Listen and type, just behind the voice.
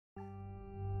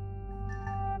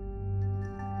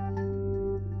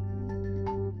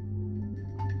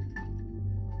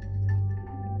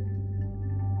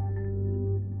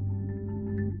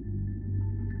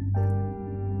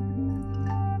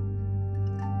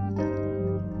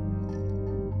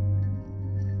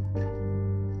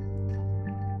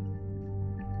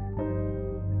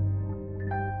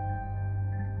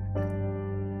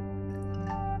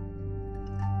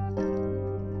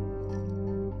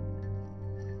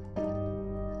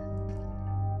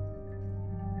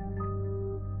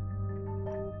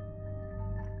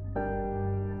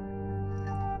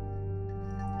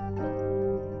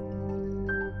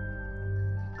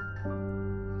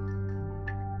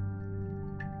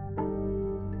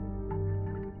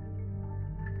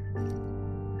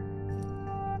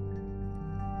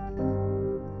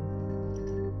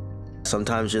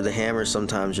Sometimes you're the hammer,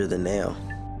 sometimes you're the nail.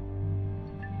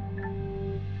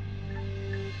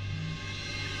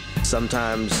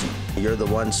 Sometimes you're the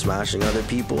one smashing other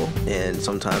people, and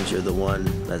sometimes you're the one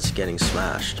that's getting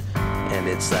smashed. And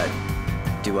it's that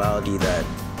duality that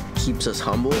keeps us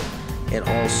humble, and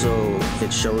also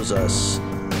it shows us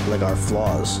like our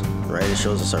flaws, right? It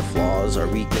shows us our flaws, our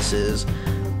weaknesses,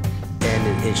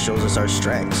 and it shows us our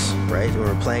strengths, right? When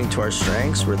we're playing to our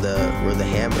strengths, we're the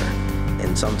hammer.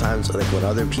 And sometimes, like when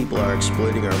other people are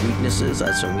exploiting our weaknesses,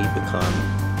 that's when we become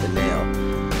the nail.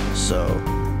 So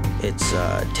it's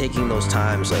taking those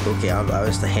times, like, okay, I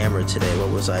was the hammer today. What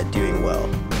was I doing well,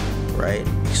 right?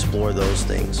 Explore those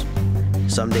things.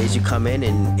 Some days you come in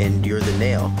and you're the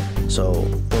nail. So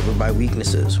what were my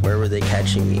weaknesses? Where were they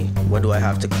catching me? What do I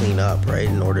have to clean up, right,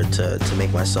 in order to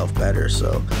make myself better?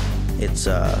 So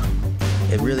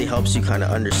it really helps you kind of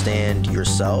understand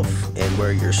yourself and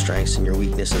where your strengths and your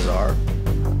weaknesses are.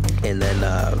 And then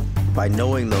by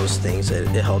knowing those things, it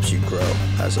helps you grow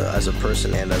as a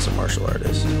person and as a martial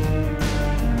artist.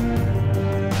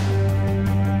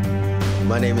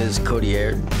 My name is Codie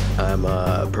Aird. I'm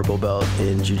a purple belt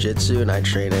in Jiu Jitsu, and I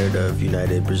train out of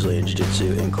United Brazilian Jiu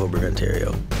Jitsu in Cobourg,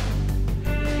 Ontario.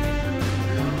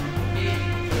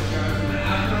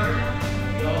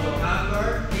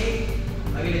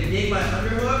 I'm going to dig my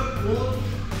underhook, boom,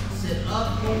 sit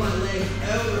up, pull my legs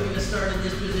out. We're going to start in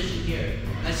this position here.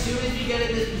 As soon as you get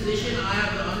in this position, I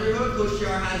have the underhook. Coach JR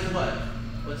has what?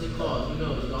 What's it called? Who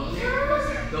knows?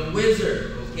 The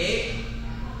wizard, okay?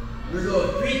 We're going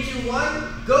 3, 2,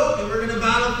 1, go, and we're going to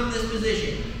battle from this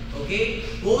position, okay?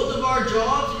 Both of our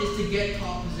jobs is to get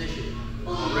top position,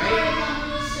 all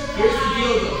right? Here's the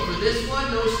deal though, for this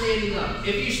one, no standing up.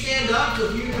 If you stand up, so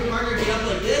if you and your partner get up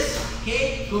like this,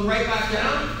 okay, go right back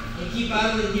down and keep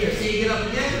battling here. Say you get up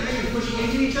again, right? You're pushing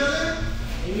into each other,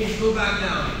 and you just go back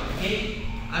down, okay?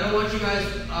 I don't want you guys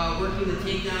working the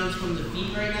takedowns from the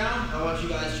feet right now. I want you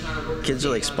guys trying to work. Kids are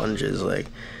like sponges, like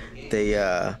they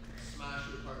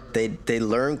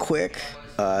learn quick.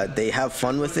 They have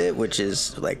fun with it, which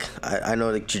is like I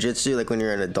know like jiu-jitsu, like when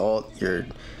you're an adult,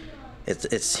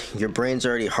 it's your brain's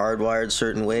already hardwired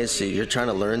certain ways, so you're trying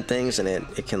to learn things, and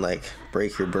it can like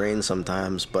break your brain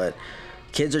sometimes. But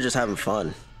kids are just having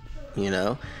fun, you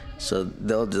know. So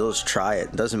they'll just try it.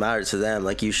 It doesn't matter to them.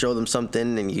 Like you show them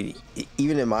something, and you,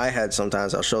 even in my head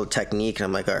sometimes I'll show technique, and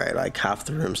I'm like, all right, like half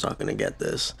the room's not gonna get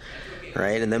this,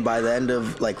 right? And then by the end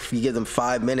of like, you give them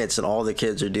 5 minutes, and all the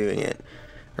kids are doing it,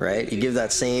 right? You give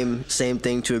that same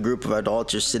thing to a group of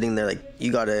adults. You're sitting there like,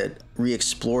 you gotta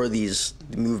re-explore these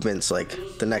movements like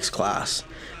the next class.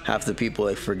 Half the people,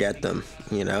 like, forget them,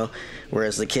 you know.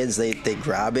 Whereas the kids, they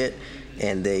grab it.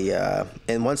 And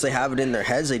and once they have it in their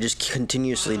heads, they just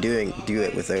continuously do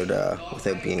it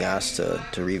without being asked to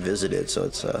revisit it. So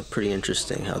it's pretty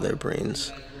interesting how their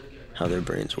brains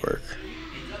work.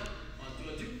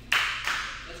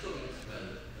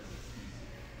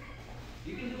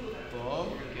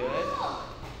 Boom, good.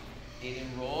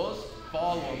 Aiden rolls,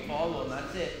 follow him,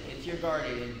 that's it. It's your guard,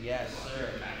 Aiden. Yes, sir.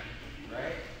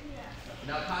 Right?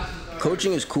 Now pass the guard.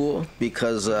 Coaching is cool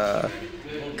because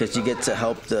you get to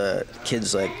help the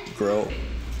kids like grow,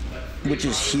 which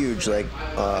is huge. Like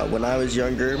when I was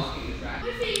younger,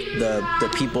 the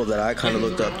people that I kind of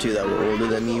looked up to that were older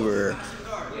than me were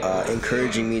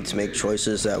encouraging me to make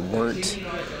choices that weren't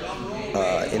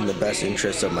in the best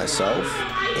interest of myself,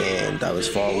 and I was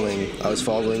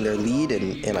following their lead,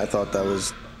 and I thought that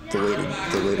was the way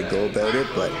to go about it.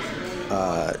 But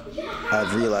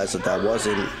I've realized that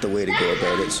wasn't the way to go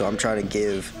about it. So I'm trying to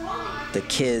give the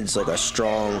kids like a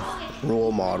strong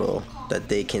role model that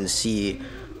they can see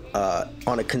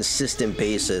on a consistent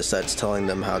basis, that's telling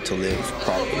them how to live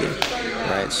properly,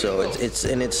 right? So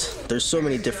there's so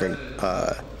many different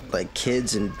like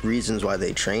kids and reasons why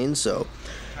they train. So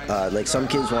like some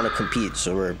kids want to compete,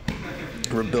 so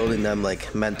we're building them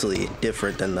like mentally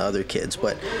different than the other kids.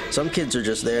 But some kids are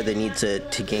just there, they need to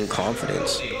gain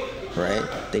confidence, right?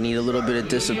 They need a little bit of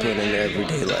discipline in their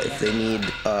everyday life. They need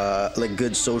like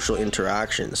good social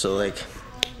interaction. So like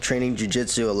training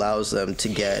jiu-jitsu allows them to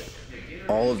get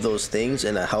all of those things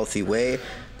in a healthy way.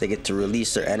 They get to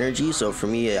release their energy. So for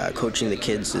me, coaching the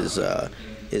kids is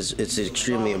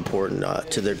extremely important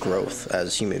to their growth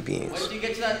as human beings. Once you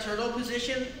get to that turtle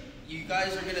position, you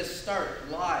guys are gonna start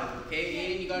live, okay?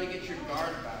 Aiden, you gotta get your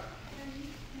guard back.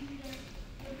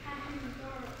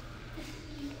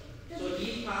 So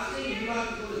he's passing, you have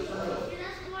to go to the turtle.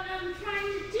 That's what I'm trying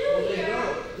to do Okay,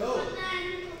 here. go.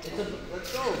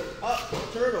 Let's go. Up,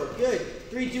 turtle, good.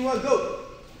 3, 2, 1, go.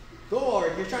 Go,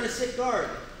 Ard, you're trying to sit guard.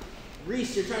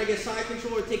 Reese, you're trying to get side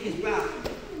control or take his back.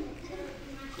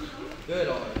 Good,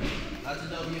 Ard. That's a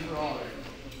W for all.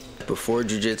 Before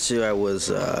jiu-jitsu, I was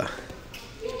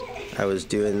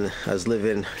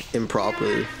living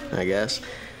improperly, I guess.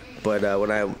 But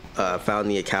when I found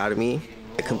the academy,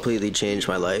 it completely changed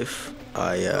my life.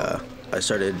 I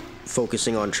started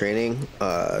focusing on training.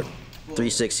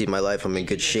 360 my life. I'm in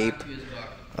good shape.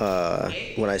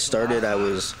 When I started, I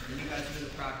was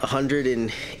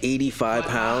 185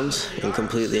 pounds and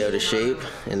completely out of shape,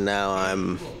 and now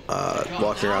I'm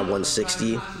walking around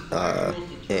 160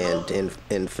 and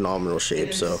in phenomenal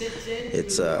shape. So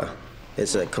it's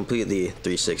a completely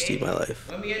 360 my life.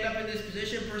 When we end up in this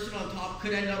position, person on top you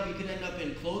could end up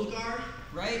in closed guard,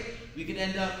 right? We could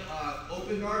end up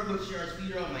open guard, Coach Aird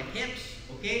feet are on my hips,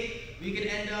 okay? We could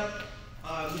end up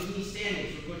with me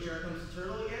standing. So Coach Aird comes to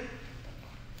turtle again.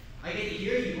 I get to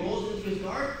here, he rolls into his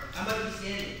guard, I might be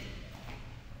standing.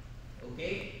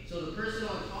 Okay? So the person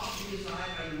on top, you decide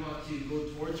how you want to go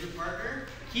towards your partner.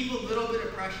 Keep a little bit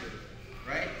of pressure,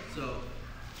 right? So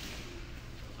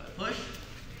I push.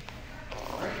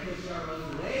 Alright, Coach Aird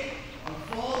runs away. I'm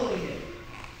following him.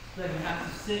 So he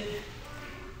has to sit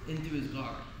into his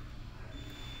guard.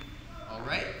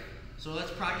 Alright? So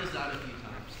let's practice that a few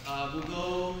times. We'll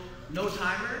go no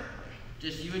timer,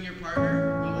 just you and your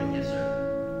partner going, yes sir.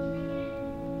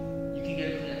 You can get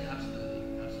it connected,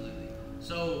 absolutely, absolutely.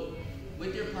 So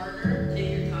with your partner,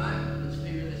 take your time, let's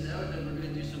figure this out, and then we're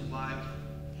going to do some live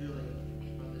drilling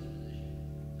from this position.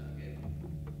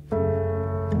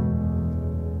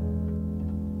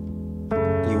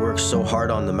 You work so hard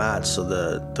on the mat, so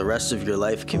the rest of your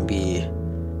life can be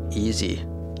easy.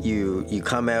 You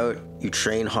come out, you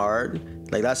train hard.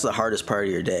 Like, that's the hardest part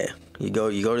of your day. You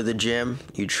go to the gym,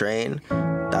 you train.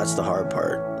 That's the hard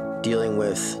part. Dealing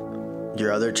with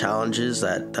your other challenges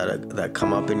that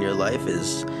come up in your life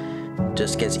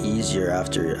just gets easier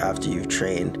after you've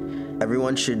trained.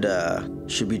 Everyone should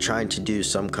be trying to do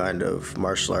some kind of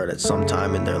martial art at some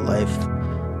time in their life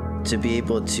to be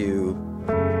able to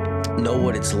know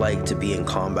what it's like to be in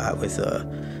combat with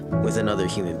another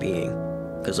human being.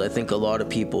 Because I think a lot of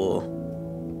people,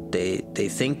 they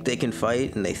think they can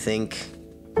fight and they think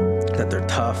that they're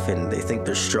tough and they think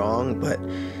they're strong, but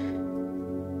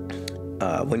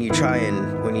when you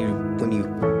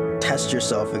test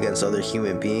yourself against other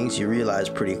human beings, you realize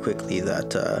pretty quickly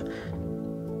that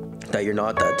you're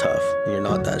not that tough, you're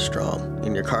not that strong,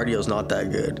 and your cardio's not that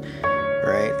good,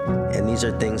 right? And these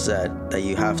are things that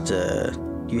you have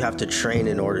to train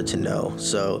in order to know.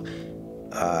 So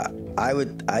I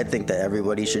think that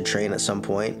everybody should train at some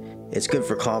point. It's good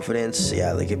for confidence.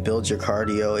 Yeah, like, it builds your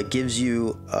cardio. It gives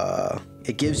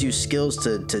you skills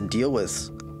to deal with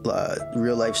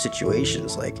real life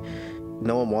situations. Like,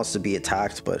 no one wants to be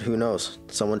attacked, but who knows?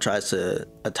 Someone tries to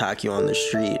attack you on the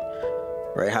street,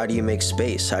 right? How do you make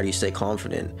space? How do you stay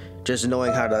confident? Just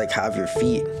knowing how to, like, have your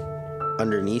feet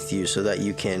underneath you so that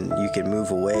you can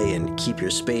move away and keep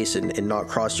your space and not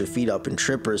cross your feet up and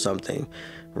trip or something,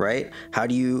 right? How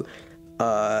do you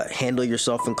handle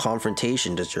yourself in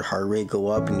confrontation? Does your heart rate go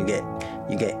up and you get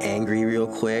angry real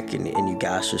quick and you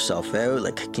gas yourself out?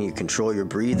 Like, can you control your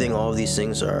breathing? All of these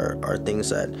things are things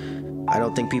that I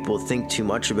don't think people think too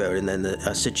much about, and then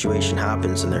a situation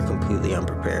happens and they're completely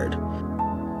unprepared.